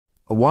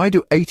Why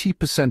do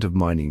 80% of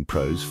mining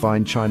pros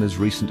find China's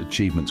recent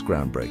achievements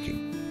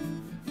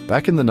groundbreaking?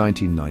 Back in the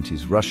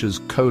 1990s, Russia's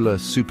Kola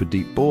super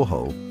deep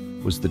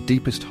borehole was the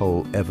deepest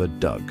hole ever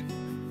dug,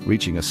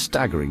 reaching a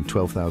staggering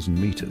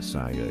 12,000 meters.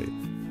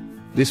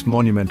 This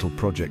monumental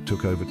project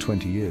took over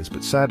 20 years,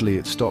 but sadly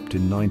it stopped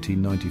in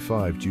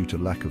 1995 due to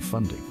lack of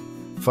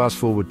funding. Fast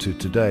forward to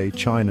today,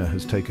 China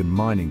has taken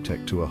mining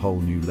tech to a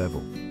whole new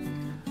level.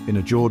 In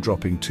a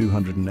jaw-dropping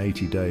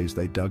 280 days,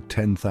 they dug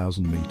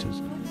 10,000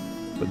 meters.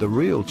 But the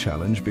real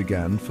challenge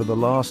began for the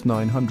last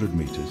 900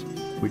 meters,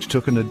 which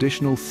took an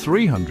additional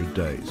 300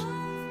 days.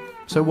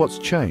 So what's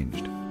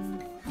changed?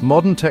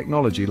 Modern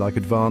technology like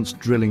advanced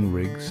drilling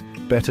rigs,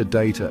 better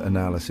data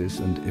analysis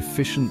and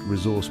efficient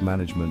resource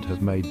management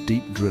have made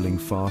deep drilling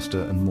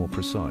faster and more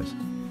precise.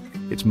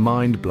 It's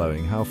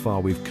mind-blowing how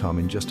far we've come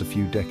in just a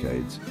few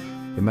decades.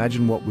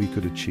 Imagine what we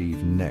could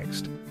achieve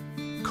next.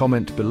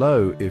 Comment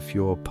below if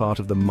you're part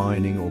of the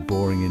mining or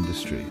boring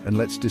industry, and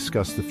let's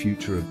discuss the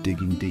future of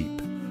digging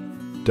deep.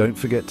 Don't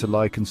forget to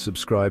like and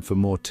subscribe for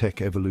more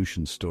tech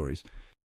evolution stories.